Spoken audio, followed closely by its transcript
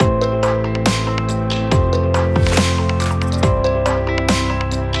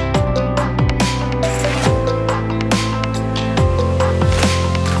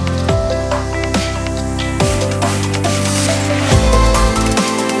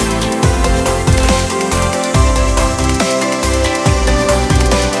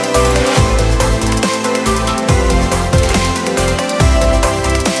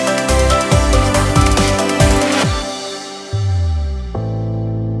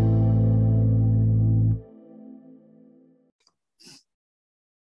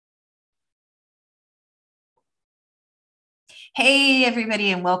Hey,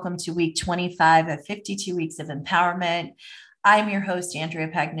 everybody, and welcome to week 25 of 52 Weeks of Empowerment. I'm your host, Andrea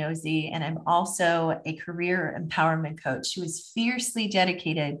Pagnosi, and I'm also a career empowerment coach who is fiercely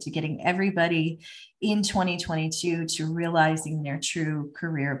dedicated to getting everybody in 2022 to realizing their true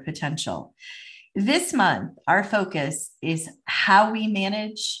career potential. This month, our focus is how we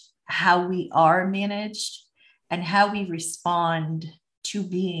manage, how we are managed, and how we respond to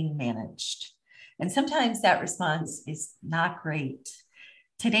being managed. And sometimes that response is not great.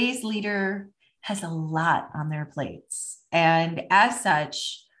 Today's leader has a lot on their plates. And as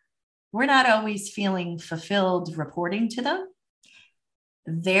such, we're not always feeling fulfilled reporting to them.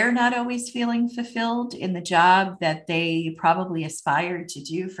 They're not always feeling fulfilled in the job that they probably aspired to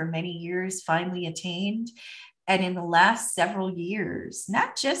do for many years, finally attained. And in the last several years,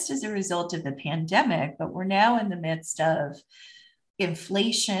 not just as a result of the pandemic, but we're now in the midst of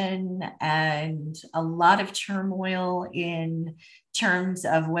inflation and a lot of turmoil in terms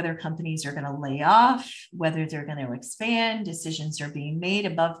of whether companies are going to lay off, whether they're going to expand. Decisions are being made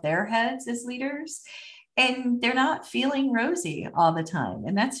above their heads as leaders, and they're not feeling rosy all the time.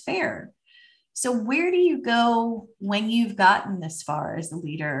 And that's fair. So, where do you go when you've gotten this far as a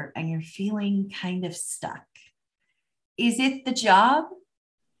leader and you're feeling kind of stuck? Is it the job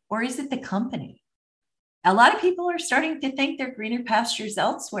or is it the company? A lot of people are starting to think they're greener pastures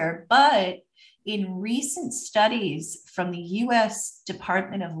elsewhere, but in recent studies from the US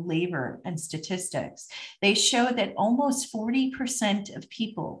Department of Labor and Statistics, they show that almost 40% of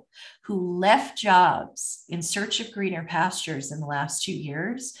people who left jobs in search of greener pastures in the last 2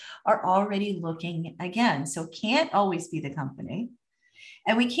 years are already looking again. So it can't always be the company.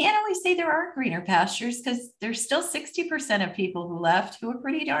 And we can't always say there aren't greener pastures because there's still 60% of people who left who are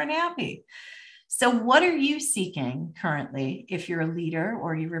pretty darn happy. So what are you seeking currently if you're a leader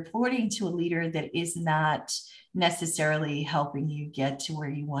or you're reporting to a leader that is not necessarily helping you get to where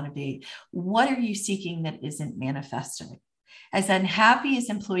you want to be? What are you seeking that isn't manifesting? As unhappy as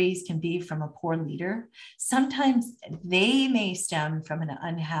employees can be from a poor leader, sometimes they may stem from an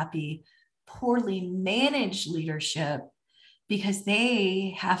unhappy, poorly managed leadership because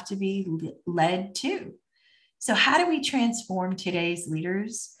they have to be led too. So how do we transform today's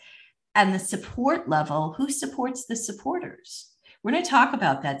leaders? And the support level, who supports the supporters? We're going to talk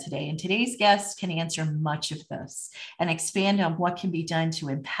about that today. And today's guest can answer much of this and expand on what can be done to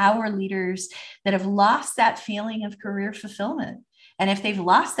empower leaders that have lost that feeling of career fulfillment. And if they've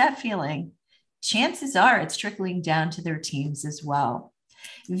lost that feeling, chances are it's trickling down to their teams as well.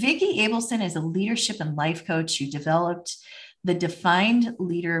 Vicki Abelson is a leadership and life coach who developed the Defined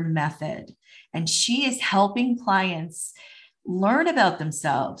Leader Method. And she is helping clients learn about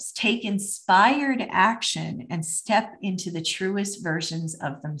themselves, take inspired action, and step into the truest versions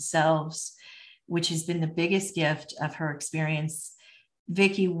of themselves, which has been the biggest gift of her experience.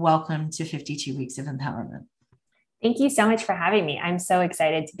 Vicki, welcome to 52 Weeks of Empowerment. Thank you so much for having me. I'm so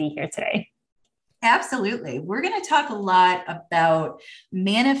excited to be here today. Absolutely. We're going to talk a lot about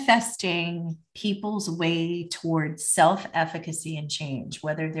manifesting people's way towards self-efficacy and change,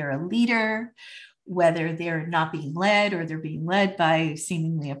 whether they're a leader, whether they're not being led or they're being led by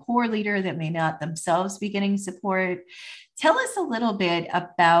seemingly a poor leader that may not themselves be getting support. Tell us a little bit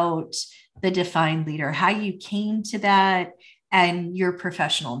about the Defined Leader, how you came to that and your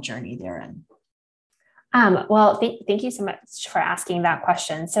professional journey therein. Thank you so much for asking that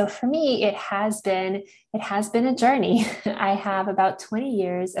question. So for me, it has been a journey. I have about 20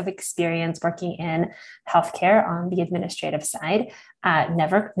 years of experience working in healthcare on the administrative side.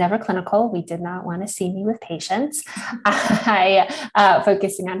 Never clinical. We did not want to see me with patients. I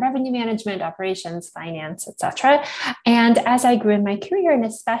focusing on revenue management, operations, finance, etc. And as I grew in my career, and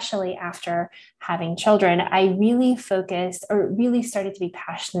especially after having children, I really started to be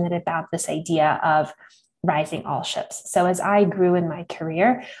passionate about this idea of rising all ships. So as I grew in my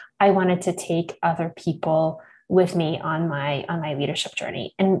career, I wanted to take other people with me on my leadership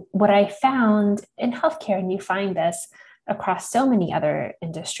journey. And what I found in healthcare, and you find this across so many other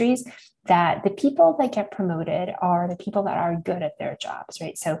industries, that the people that get promoted are the people that are good at their jobs,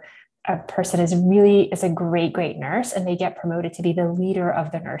 right? So a person is a great nurse, and they get promoted to be the leader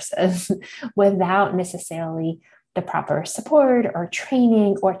of the nurses without necessarily the proper support or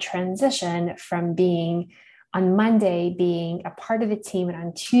training or transition from being on Monday being a part of a team, and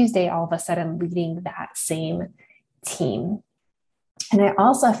on Tuesday all of a sudden leading that same team. And I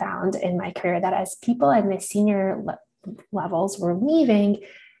also found in my career that as people in the senior levels were leaving,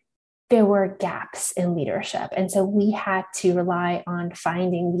 there were gaps in leadership. And so we had to rely on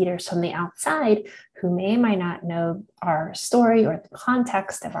finding leaders from the outside who may or might not know our story or the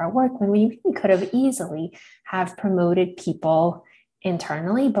context of our work, when we really could have easily have promoted people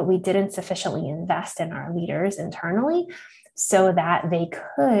internally, but we didn't sufficiently invest in our leaders internally so that they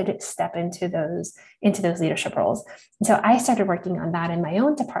could step into those leadership roles. And so I started working on that in my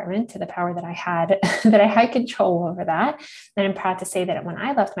own department to the power that I had, that I had control over that. And I'm proud to say that when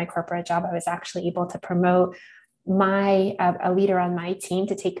I left my corporate job, I was actually able to promote a leader on my team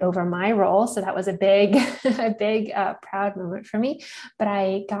to take over my role. So that was a big, proud moment for me. But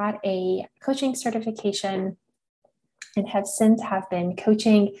I got a coaching certification and have since been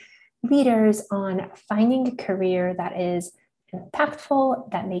coaching leaders on finding a career that is impactful,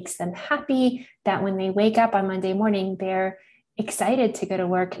 that makes them happy, that when they wake up on Monday morning, they're excited to go to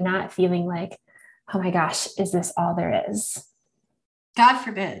work, not feeling like, oh my gosh, is this all there is? God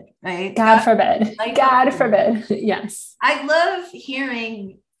forbid, right? God forbid. God forbid. Yes. I love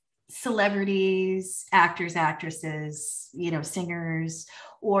hearing celebrities, actors, actresses, singers,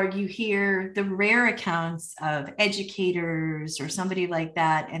 or you hear the rare accounts of educators or somebody like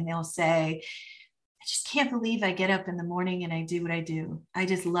that, and they'll say, I just can't believe I get up in the morning and I do what I do. I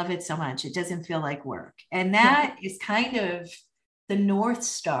just love it so much. It doesn't feel like work. And that is kind of the North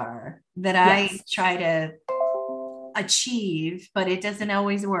Star that I try to achieve, but it doesn't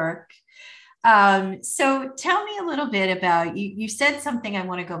always work. So tell me a little bit about, you said something I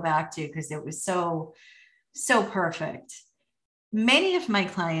want to go back to because it was so perfect. Many of my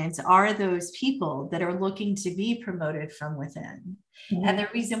clients are those people that are looking to be promoted from within. Mm-hmm. And the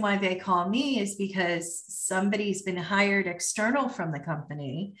reason why they call me is because somebody's been hired external from the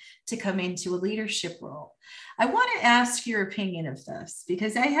company to come into a leadership role. I want to ask your opinion of this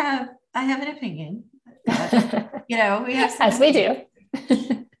because I have an opinion. We have as we do.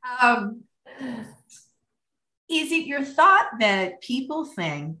 Is it your thought that people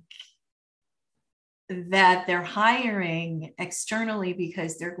think that they're hiring externally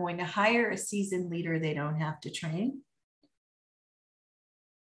because they're going to hire a seasoned leader they don't have to train?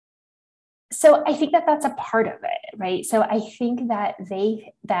 So I think that that's a part of it, right? So I think that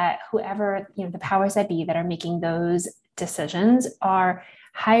whoever, the powers that be that are making those decisions are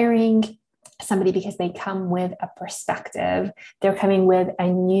hiring somebody because they come with a perspective. They're coming with a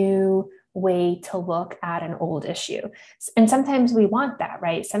new way to look at an old issue. And sometimes we want that,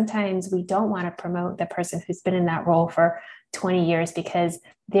 right? Sometimes we don't want to promote the person who's been in that role for 20 years because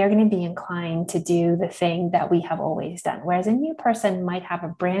they're going to be inclined to do the thing that we have always done. Whereas a new person might have a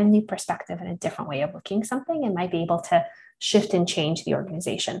brand new perspective and a different way of looking at something and might be able to shift and change the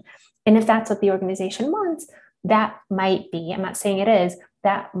organization. And if that's what the organization wants, that might be, I'm not saying it is,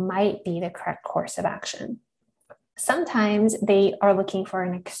 that might be the correct course of action. Sometimes they are looking for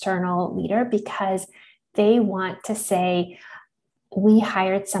an external leader because they want to say, we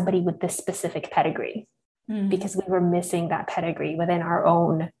hired somebody with this specific pedigree because we were missing that pedigree within our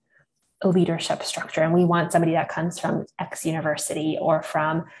own leadership structure. And we want somebody that comes from X university or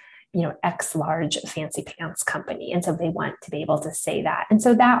from, X large fancy pants company. And so they want to be able to say that. And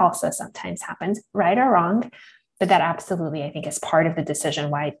so that also sometimes happens, right or wrong. But that absolutely, I think, is part of the decision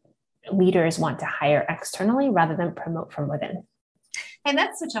why leaders want to hire externally rather than promote from within. And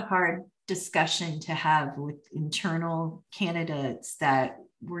that's such a hard discussion to have with internal candidates that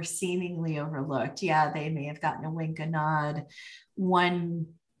were seemingly overlooked. Yeah, they may have gotten a wink, a nod, one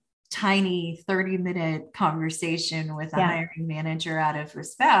tiny 30-minute conversation with a hiring manager out of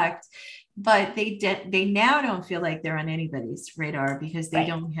respect, but they now don't feel like they're on anybody's radar because they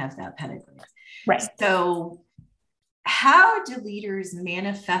don't have that pedigree. Right. So how do leaders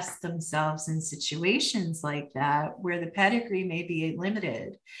manifest themselves in situations like that where the pedigree may be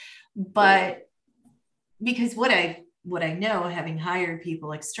limited? But because what I know, having hired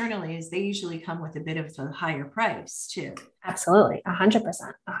people externally, is they usually come with a bit of a higher price too. Absolutely.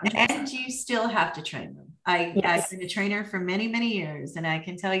 100%. And you still have to train them. I've been a trainer for many, many years, and I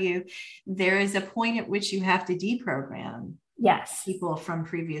can tell you there is a point at which you have to deprogram people from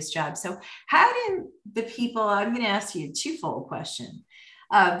previous jobs. So how do the people, I'm going to ask you a twofold question.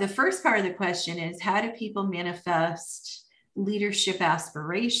 The first part of the question is, how do people manifest leadership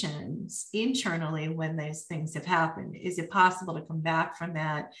aspirations internally when those things have happened? Is it possible to come back from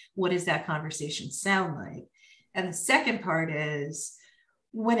that? What does that conversation sound like? And the second part is,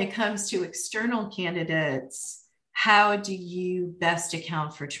 when it comes to external candidates, how do you best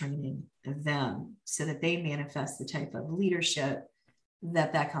account for training them so that they manifest the type of leadership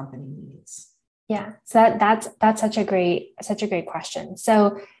that company needs? Yeah, so that's such a great question.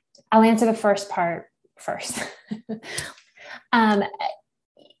 So I'll answer the first part first.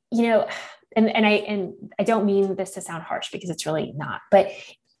 you know, and I don't mean this to sound harsh because it's really not, but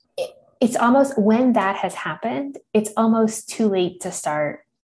it's almost, when that has happened, it's almost too late to start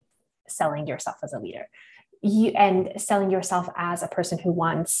selling yourself as a leader, and selling yourself as a person who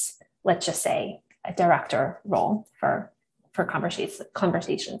wants, let's just say, a director role for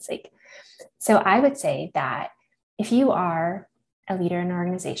conversation's sake. So I would say that if you are a leader in an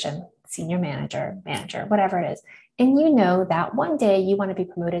organization, senior manager, whatever it is, and you know that one day you want to be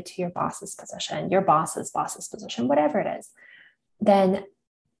promoted to your boss's position, your boss's position, whatever it is, then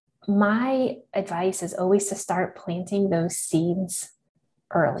my advice is always to start planting those seeds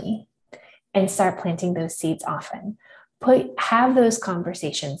early and start planting those seeds often. Have those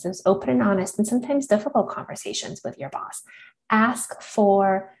conversations, those open and honest and sometimes difficult conversations with your boss. Ask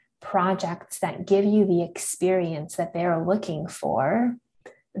for projects that give you the experience that they're looking for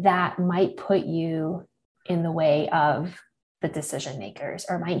that might put you in the way of the decision makers,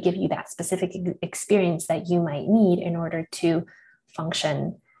 or might give you that specific experience that you might need in order to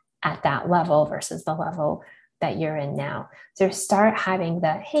function at that level versus the level that you're in now. So start having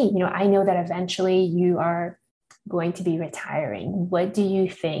the, hey, I know that eventually you are going to be retiring. What do you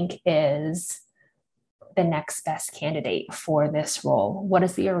think is the next best candidate for this role? What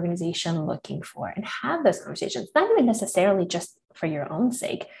is the organization looking for? And have those conversations, not even necessarily just for your own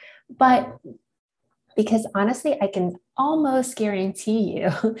sake, but because honestly, I can almost guarantee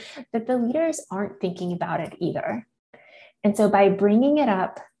you that the leaders aren't thinking about it either. And so by bringing it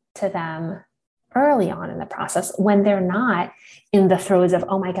up to them early on in the process, when they're not in the throes of,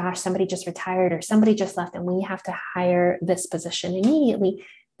 oh my gosh, somebody just retired or somebody just left and we have to hire this position immediately,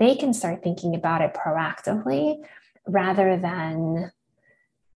 they can start thinking about it proactively rather than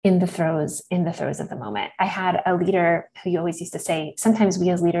in the throes of the moment. I had a leader who always used to say, sometimes we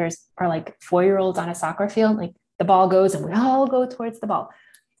as leaders are like 4-year-olds on a soccer field, like the ball goes and we all go towards the ball.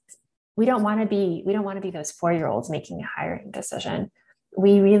 We don't want to be those 4-year-olds making a hiring decision.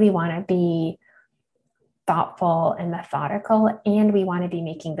 We really want to be thoughtful and methodical, and we want to be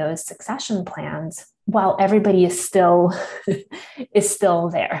making those succession plans while everybody is still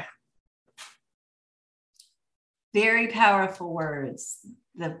there. Very powerful words,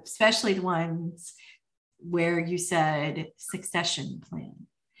 especially the ones where you said succession plan.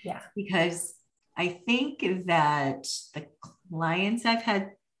 Yeah. Because I think that the clients I've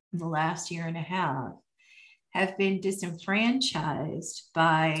had in the last year and a half have been disenfranchised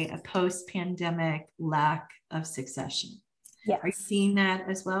by a post-pandemic lack of succession. Yes. Are you seeing that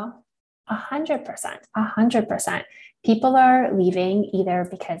as well? 100%. People are leaving either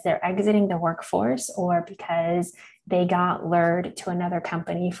because they're exiting the workforce or because they got lured to another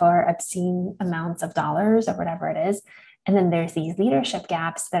company for obscene amounts of dollars or whatever it is. And then there's these leadership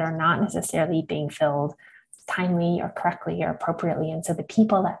gaps that are not necessarily being filled timely or correctly or appropriately. And so the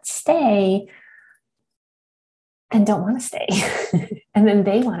people that stay and don't want to stay, and then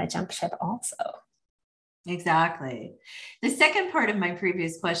they want to jump ship also. Exactly. The second part of my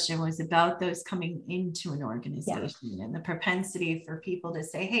previous question was about those coming into an organization and the propensity for people to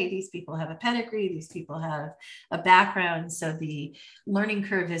say, hey, these people have a pedigree, these people have a background, so the learning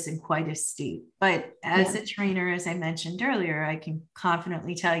curve isn't quite as steep. But as a trainer, as I mentioned earlier, I can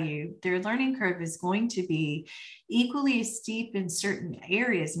confidently tell you their learning curve is going to be equally as steep in certain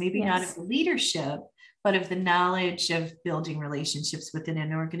areas, maybe not of the leadership, but of the knowledge of building relationships within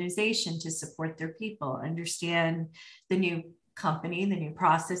an organization to support their people, understand the new company, the new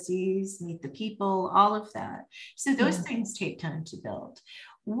processes, meet the people, all of that. So those things take time to build.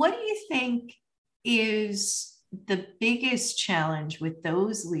 What do you think is the biggest challenge with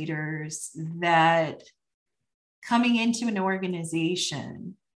those leaders that coming into an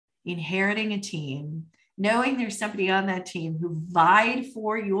organization, inheriting a team, knowing there's somebody on that team who vied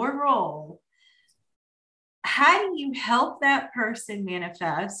for your role? How do you help that person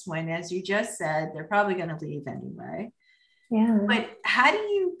manifest when, as you just said, they're probably going to leave anyway? Yeah. But how do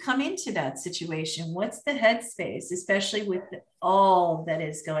you come into that situation? What's the headspace, especially with all that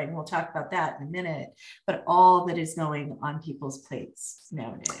is going? We'll talk about that in a minute, but all that is going on people's plates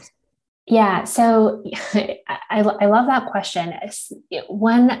nowadays. Yeah. So I love that question.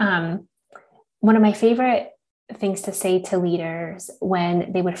 One of my favorite things to say to leaders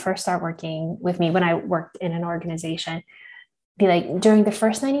when they would first start working with me, when I worked in an organization, be like, during the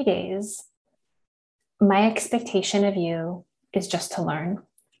first 90 days, my expectation of you is just to learn.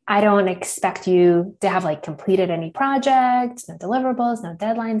 I don't expect you to have like completed any projects, no deliverables, no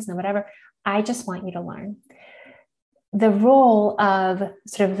deadlines, no whatever. I just want you to learn. The role of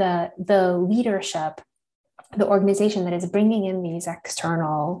sort of the leadership, the organization that is bringing in these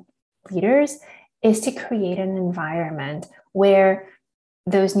external leaders, is to create an environment where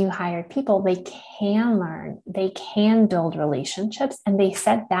those new hired people, they can learn, they can build relationships, and they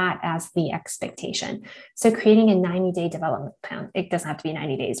set that as the expectation. So creating a 90-day development plan, it doesn't have to be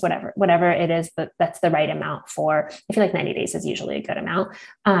 90 days, whatever it is, that's the right amount for, I feel like 90 days is usually a good amount,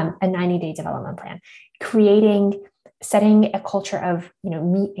 a 90-day development plan, setting a culture of,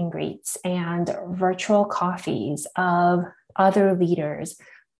 meet and greets and virtual coffees of other leaders,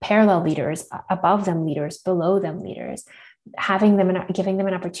 parallel leaders, above them leaders, below them leaders, giving them an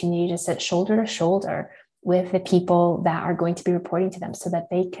opportunity to sit shoulder to shoulder with the people that are going to be reporting to them so that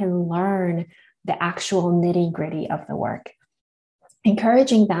they can learn the actual nitty gritty of the work.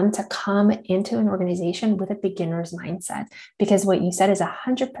 Encouraging them to come into an organization with a beginner's mindset, because what you said is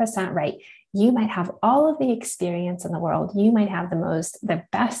 100% right. You might have all of the experience in the world. You might have the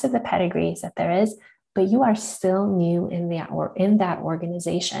best of the pedigrees that there is, but you are still new in that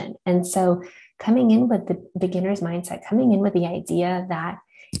organization. And so coming in with the beginner's mindset, coming in with the idea that,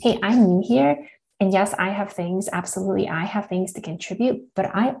 hey, I'm new here. And yes, I have things to contribute, but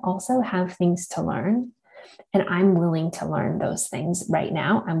I also have things to learn. And I'm willing to learn those things right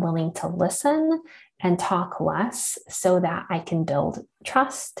now. I'm willing to listen and talk less so that I can build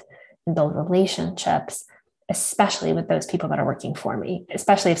trust and build relationships, especially with those people that are working for me,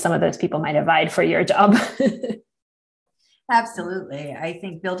 especially if some of those people might have vied for your job. Absolutely. I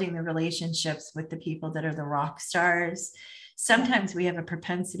think building the relationships with the people that are the rock stars, sometimes we have a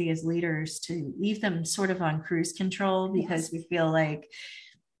propensity as leaders to leave them sort of on cruise control because we feel like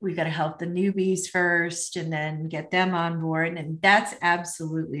we've got to help the newbies first and then get them on board. And that's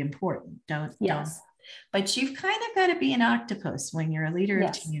absolutely important. But you've kind of got to be an octopus when you're a leader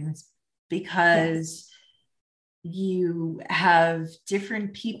of teams, because you have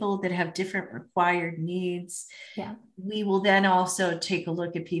different people that have different required needs. Yeah. We will then also take a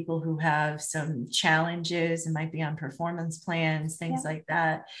look at people who have some challenges and might be on performance plans, things like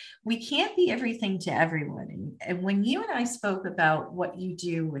that. We can't be everything to everyone. And when you and I spoke about what you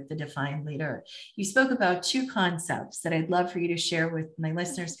do with the Defined Leader, you spoke about two concepts that I'd love for you to share with my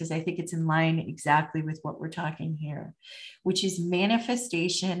listeners, because I think it's in line exactly with what we're talking here, which is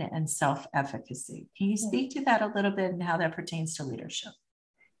manifestation and self-efficacy. Can you speak to that a little bit and how that pertains to leadership?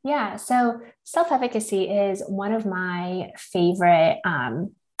 Yeah. So self-efficacy is one of my favorite,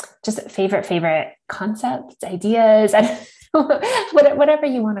 favorite concepts, ideas, whatever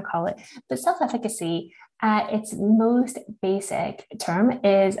you want to call it. But self-efficacy at its most basic term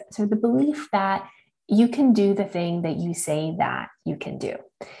is sort of the belief that you can do the thing that you say that you can do.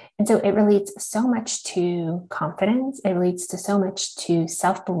 And so it relates so much to confidence. It relates to so much to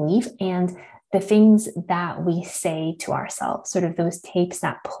self-belief and the things that we say to ourselves, sort of those tapes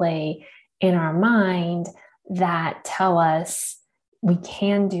that play in our mind that tell us we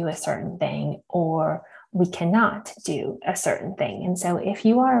can do a certain thing or we cannot do a certain thing. And so if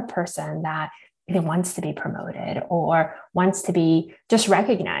you are a person that either wants to be promoted or wants to be just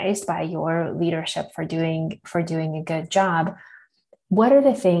recognized by your leadership for doing a good job, what are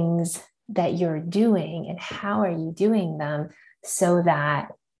the things that you're doing and how are you doing them so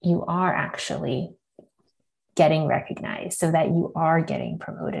that you are actually getting recognized, so that you are getting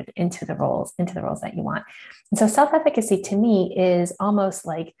promoted into the roles that you want? And so self-efficacy to me is almost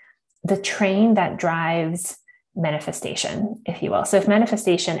like the train that drives manifestation, if you will. So if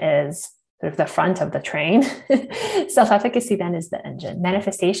manifestation is sort of the front of the train, self-efficacy then is the engine.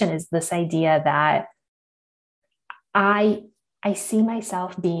 Manifestation is this idea that I see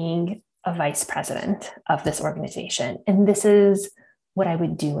myself being a vice president of this organization, and this is what I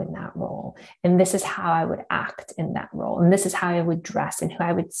would do in that role. And this is how I would act in that role. And this is how I would dress and how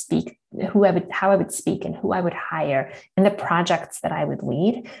I would speak and who I would hire and the projects that I would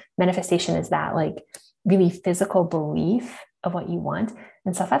lead. Manifestation is that like really physical belief of what you want.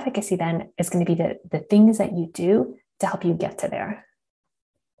 And self-efficacy then is going to be the things that you do to help you get to there.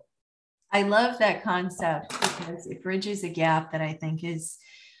 I love that concept because it bridges a gap that I think is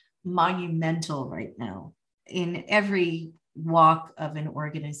monumental right now in every walk of an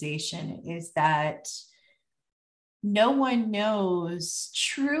organization, is that no one knows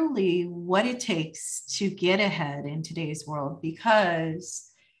truly what it takes to get ahead in today's world, because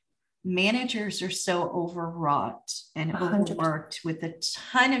managers are so overwrought and 100%. overworked with a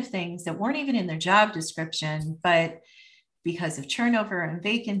ton of things that weren't even in their job description, but because of turnover and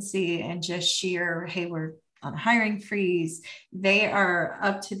vacancy and just sheer, hey, we're on a hiring freeze, they are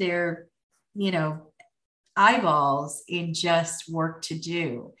up to their, eyeballs in just work to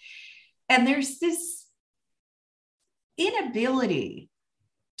do. And there's this inability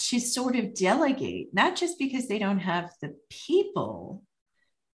to sort of delegate, not just because they don't have the people,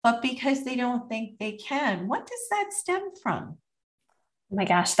 but because they don't think they can. What does that stem from? my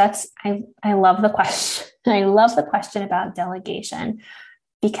gosh, I love the question. I love the question about delegation,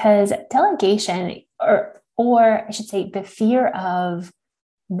 because delegation, or I should say the fear of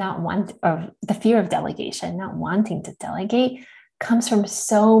the fear of delegation, not wanting to delegate, comes from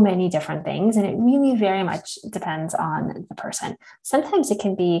so many different things. And it really very much depends on the person. Sometimes it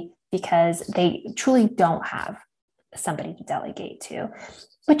can be because they truly don't have somebody to delegate to,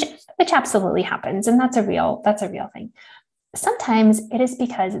 which absolutely happens. And that's a real thing. Sometimes it is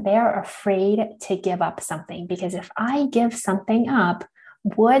because they're afraid to give up something, because if I give something up,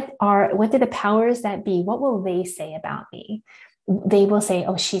 what do the powers that be, what will they say about me? They will say,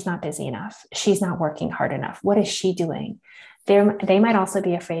 oh, she's not busy enough. She's not working hard enough. What is she doing? They might also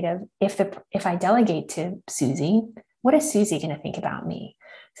be afraid of, if I delegate to Susie, what is Susie going to think about me?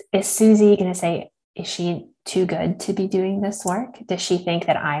 Is Susie going to say, is she too good to be doing this work? Does she think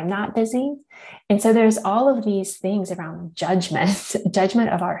that I'm not busy? And so there's all of these things around judgment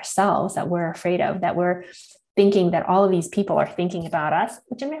of ourselves that we're afraid of, that we're thinking that all of these people are thinking about us,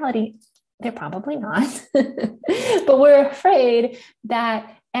 which in reality, they're probably not. But we're afraid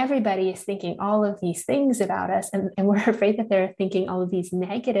that everybody is thinking all of these things about us. And we're afraid that they're thinking all of these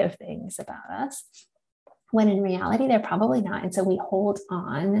negative things about us, when in reality, they're probably not. And so we hold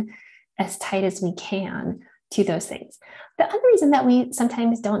on as tight as we can to those things. The other reason that we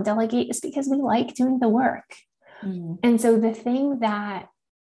sometimes don't delegate is because we like doing the work. Mm-hmm. And so the thing that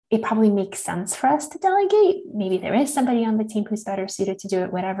it probably makes sense for us to delegate, maybe there is somebody on the team who's better suited to do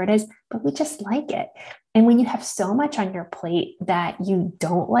it, whatever it is, but we just like it. And when you have so much on your plate that you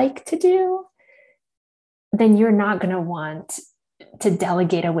don't like to do, then you're not going to want to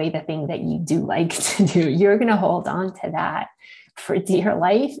delegate away the thing that you do like to do. You're going to hold on to that for dear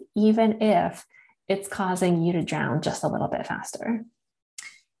life, even if it's causing you to drown just a little bit faster.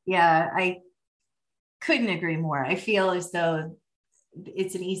 Yeah, I couldn't agree more. I feel as though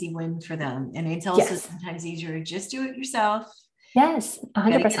it's an easy win for them. And it's also sometimes easier to just do it yourself. Yes,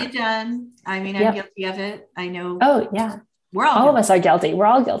 100%. Get it done. I mean, I'm guilty of it. I know. Oh, yeah. All of us are guilty. We're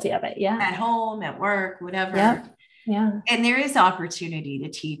all guilty of it. Yeah. At home, at work, whatever. Yep. Yeah. And there is opportunity to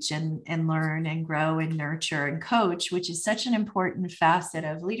teach and learn and grow and nurture and coach, which is such an important facet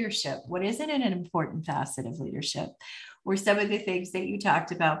of leadership. What isn't an important facet of leadership? Were some of the things that you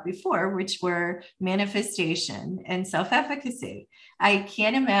talked about before, which were manifestation and self-efficacy. I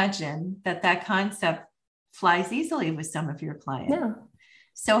can't imagine that concept flies easily with some of your clients. Yeah.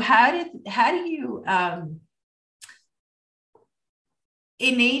 So how do you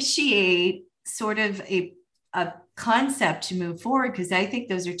initiate sort of a concept to move forward? Because I think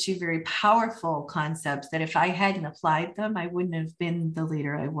those are two very powerful concepts that if I hadn't applied them, I wouldn't have been the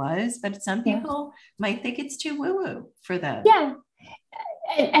leader I was. But some people might think it's too woo-woo for them. Yeah.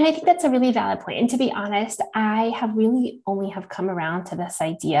 And I think that's a really valid point. And to be honest, I have really only have come around to this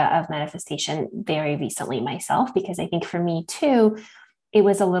idea of manifestation very recently myself, because I think for me too, it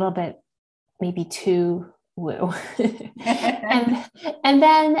was a little bit maybe too woo. and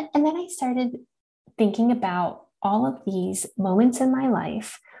then I started thinking about all of these moments in my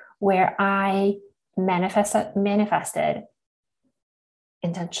life where I manifested,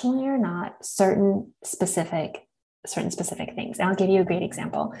 intentionally or not, certain specific things. And I'll give you a great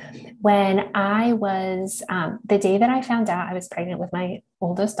example. When I was, the day that I found out I was pregnant with my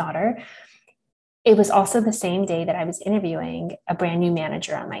oldest daughter, it was also the same day that I was interviewing a brand new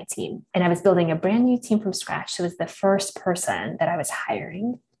manager on my team. And I was building a brand new team from scratch. So it was the first person that I was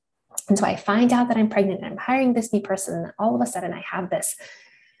hiring. And so I find out that I'm pregnant and I'm hiring this new person. And all of a sudden I have this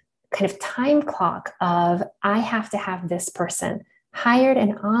kind of time clock of, I have to have this person hired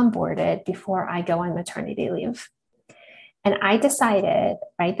and onboarded before I go on maternity leave. And I decided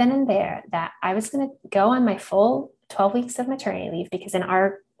right then and there that I was going to go on my full 12 weeks of maternity leave, because in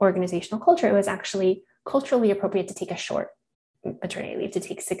our organizational culture, it was actually culturally appropriate to take a short maternity leave, to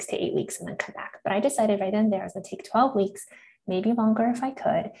take 6 to 8 weeks and then come back. But I decided right then and there I was going to take 12 weeks, maybe longer if I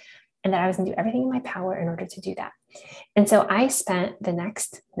could, and that I was going to do everything in my power in order to do that. And so I spent the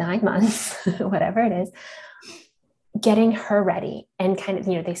next 9 months, whatever it is, getting her ready. And kind of,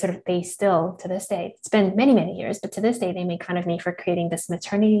 they still to this day, it's been many, many years, but to this day, they make fun of me for creating this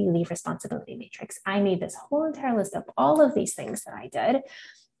maternity leave responsibility matrix. I made this whole entire list of all of these things that I did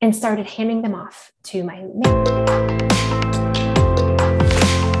and started handing them off to my manager.